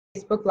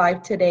Facebook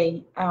Live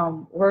today.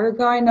 We're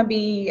going to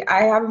be,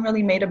 I haven't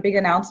really made a big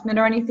announcement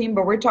or anything,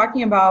 but we're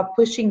talking about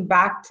pushing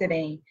back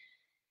today.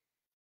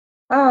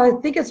 I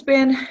think it's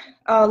been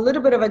a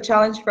little bit of a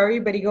challenge for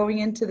everybody going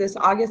into this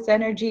August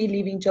energy,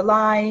 leaving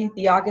July,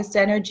 the August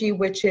energy,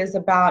 which is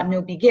about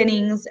new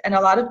beginnings. And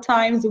a lot of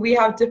times we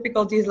have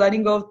difficulties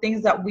letting go of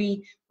things that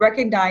we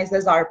recognize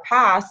as our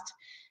past.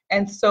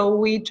 And so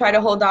we try to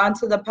hold on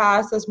to the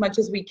past as much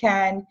as we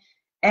can.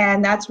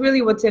 And that's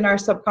really what's in our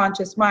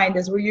subconscious mind,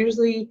 is we're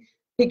usually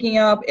picking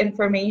up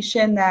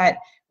information that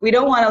we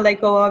don't want to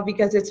let go of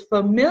because it's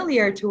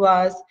familiar to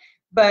us.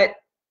 But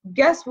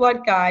guess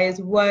what,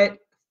 guys? What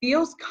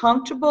feels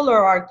comfortable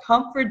or our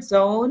comfort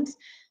zones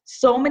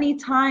so many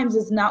times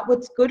is not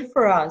what's good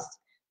for us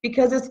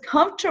because it's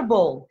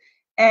comfortable.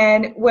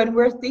 And when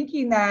we're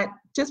thinking that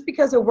just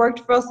because it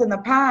worked for us in the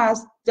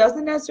past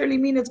doesn't necessarily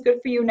mean it's good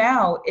for you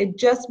now. It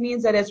just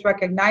means that it's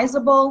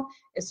recognizable,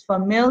 it's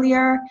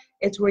familiar,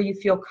 it's where you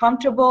feel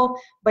comfortable,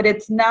 but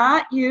it's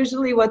not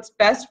usually what's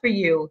best for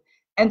you.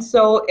 And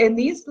so in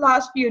these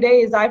last few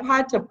days, I've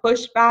had to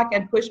push back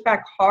and push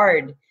back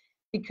hard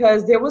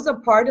because there was a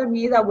part of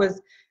me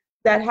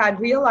that had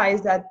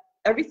realized that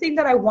everything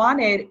that I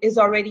wanted is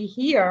already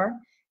here.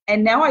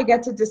 And now I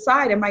get to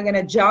decide, am I going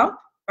to jump,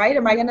 right?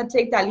 Am I going to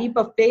take that leap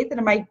of faith and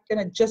am I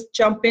going to just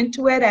jump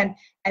into it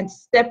and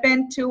step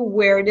into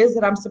where it is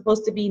that I'm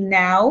supposed to be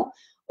now?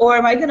 Or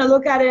am I going to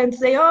look at it and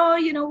say, oh,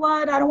 you know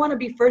what? I don't want to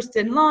be first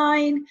in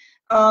line.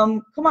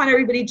 Come on,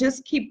 everybody,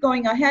 just keep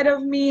going ahead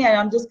of me and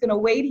I'm just going to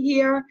wait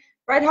here.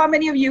 Right? How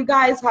many of you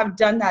guys have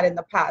done that in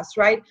the past,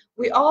 right?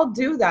 We all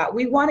do that.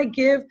 We want to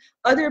give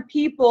other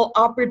people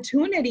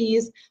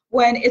opportunities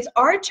when it's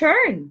our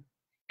turn.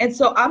 And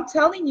so I'm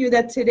telling you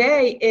that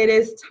today it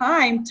is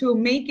time to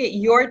make it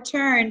your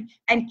turn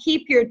and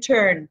keep your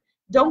turn.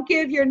 Don't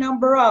give your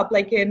number up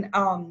like in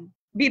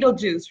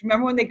Beetlejuice.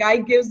 Remember when the guy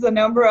gives the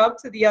number up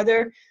to the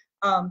other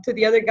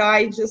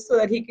guy just so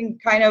that he can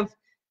kind of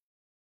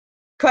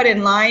cut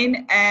in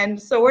line?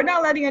 And so we're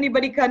not letting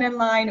anybody cut in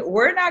line.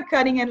 We're not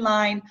cutting in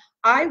line.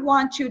 I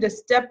want you to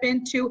step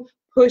into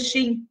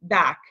pushing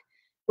back.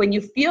 When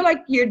you feel like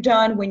you're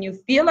done, when you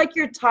feel like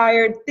you're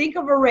tired, think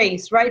of a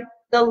race, right?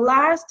 The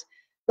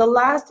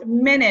last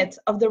minutes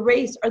of the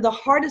race are the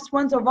hardest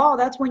ones of all.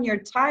 That's when you're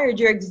tired,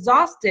 you're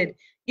exhausted,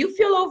 you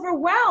feel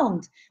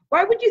overwhelmed.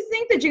 Why would you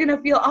think that you're going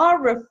to feel all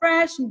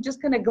refreshed and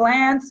just going to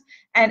glance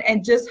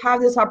and just have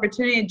this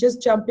opportunity and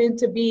just jump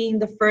into being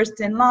the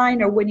first in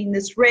line or winning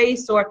this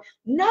race? Or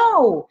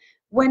no,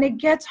 when it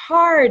gets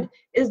hard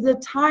is the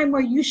time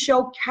where you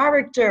show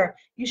character,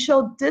 you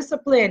show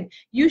discipline,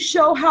 you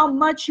show how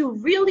much you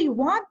really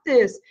want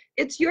this.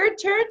 It's your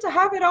turn to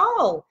have it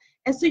all.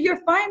 And so you're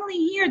finally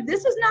here.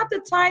 This is not the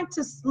time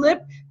to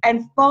slip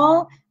and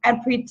fall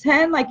and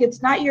pretend like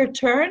it's not your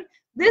turn.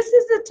 This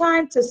is the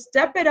time to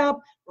step it up,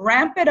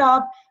 ramp it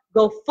up,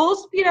 go full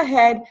speed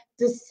ahead,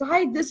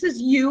 decide this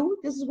is you,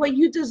 this is what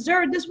you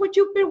deserve, this is what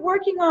you've been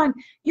working on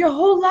your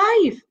whole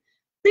life.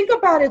 Think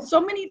about it.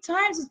 So many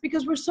times it's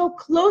because we're so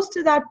close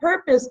to that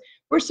purpose.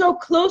 We're so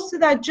close to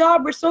that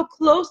job. We're so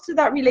close to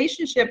that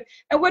relationship.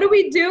 And what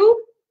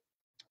do?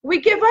 We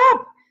give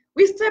up.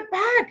 We step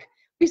back.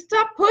 We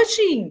stop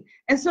pushing.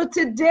 And so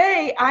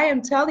today I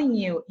am telling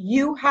you,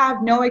 you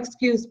have no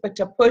excuse but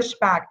to push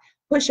back.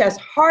 Push as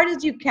hard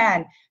as you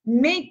can.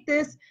 Make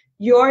this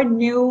your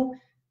new,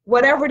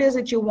 whatever it is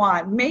that you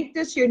want. Make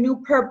this your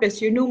new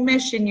purpose, your new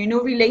mission, your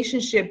new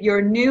relationship,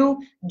 your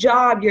new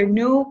job, your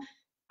new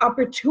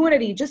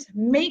opportunity. Just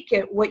make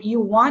it what you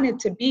want it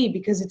to be,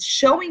 because it's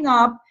showing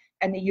up,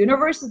 and the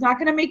universe is not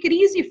going to make it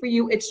easy for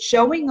you. It's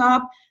showing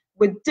up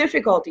with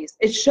difficulties.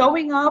 It's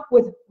showing up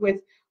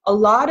with a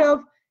lot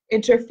of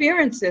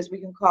interferences, we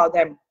can call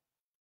them.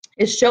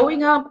 It's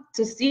showing up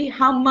to see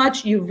how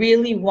much you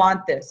really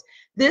want this.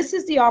 This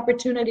is the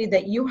opportunity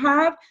that you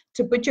have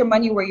to put your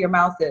money where your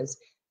mouth is.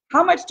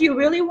 How much do you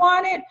really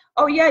want it?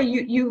 Oh yeah,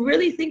 you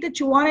really think that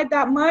you want it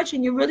that much,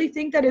 and you really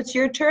think that it's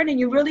your turn, and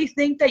you really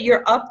think that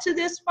you're up to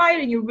this fight,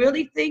 and you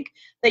really think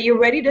that you're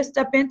ready to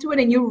step into it,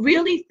 and you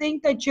really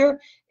think that you're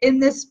in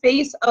this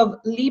space of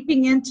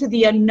leaping into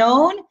the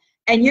unknown,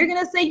 and you're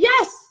gonna say,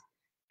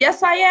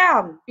 yes I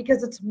am,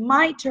 because it's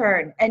my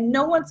turn, and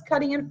no one's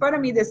cutting in front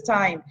of me this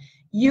time.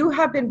 You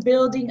have been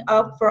building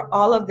up for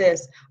all of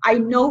this. I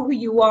know who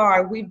you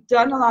are. We've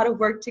done a lot of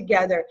work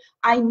together.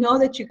 I know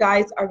that you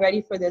guys are ready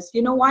for this.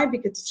 You know why?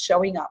 Because it's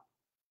showing up.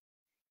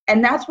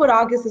 And that's what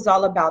August is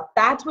all about.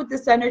 That's what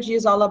this energy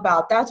is all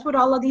about. That's what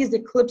all of these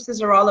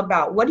eclipses are all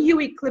about. What are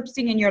you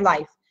eclipsing in your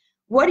life?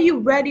 What are you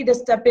ready to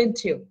step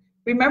into?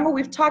 Remember,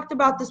 we've talked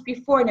about this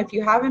before, and if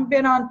you haven't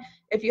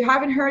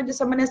heard this,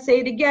 I'm going to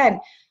say it again.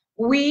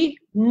 We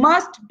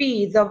must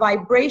be the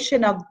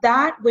vibration of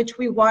that which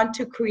we want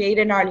to create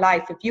in our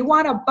life. If you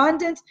want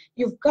abundance,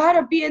 you've got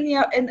to be in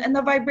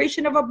the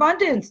vibration of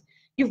abundance.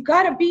 You've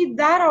got to be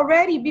that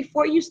already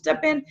before you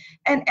step in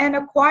and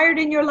acquire it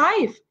in your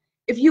life.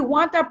 If you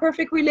want that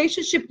perfect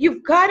relationship,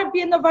 you've got to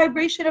be in the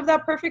vibration of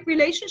that perfect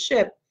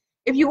relationship.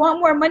 If you want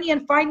more money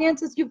and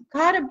finances, you've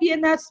got to be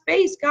in that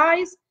space,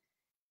 guys.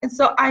 And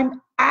so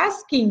I'm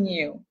asking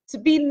you to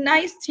be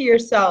nice to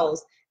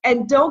yourselves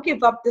and don't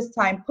give up this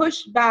time.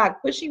 Push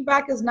back. Pushing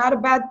back is not a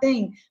bad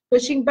thing.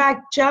 Pushing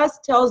back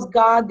just tells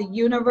God, the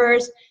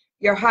universe,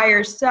 your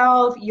higher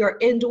self, your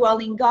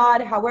indwelling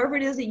God, however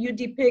it is that you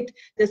depict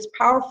this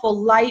powerful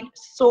light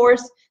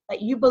source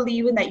that you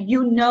believe in, that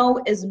you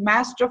know is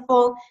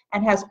masterful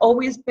and has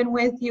always been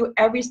with you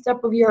every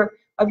step of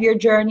your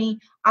journey.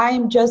 I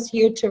am just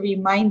here to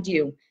remind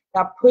you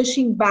that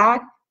pushing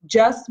back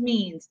just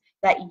means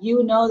that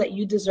you know that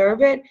you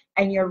deserve it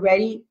and you're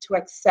ready to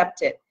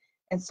accept it.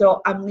 And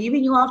so I'm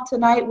leaving you off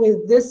tonight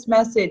with this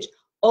message.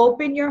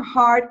 Open your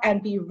heart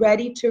and be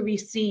ready to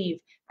receive.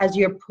 As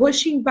you're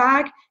pushing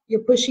back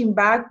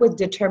with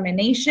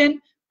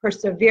determination,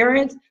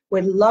 perseverance,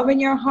 with love in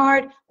your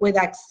heart, with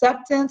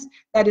acceptance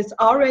that it's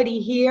already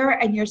here,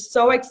 and you're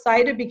so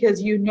excited because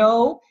you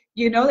know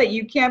that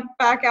you can't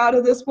back out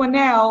of this one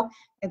now.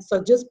 And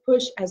so just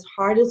push as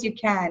hard as you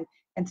can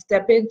and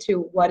step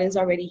into what is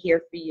already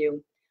here for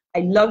you. I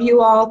love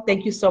you all.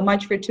 Thank you so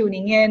much for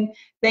tuning in.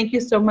 Thank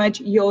you so much,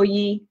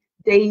 Yoyi,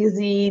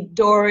 Daisy,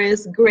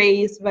 Doris,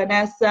 Grace,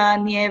 Vanessa,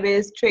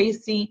 Nieves,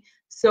 Tracy,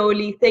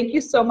 Soli. Thank you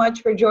so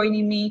much for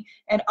joining me,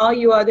 and all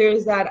you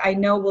others that I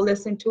know will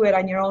listen to it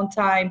on your own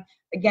time.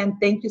 Again,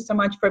 thank you so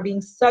much for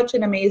being such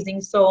an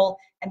amazing soul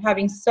and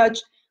having such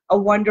a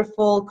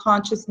wonderful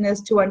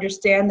consciousness to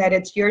understand that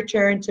it's your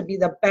turn to be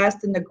the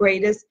best and the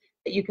greatest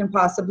that you can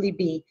possibly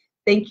be.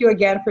 Thank you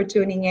again for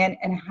tuning in,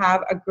 and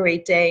have a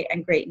great day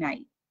and great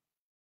night.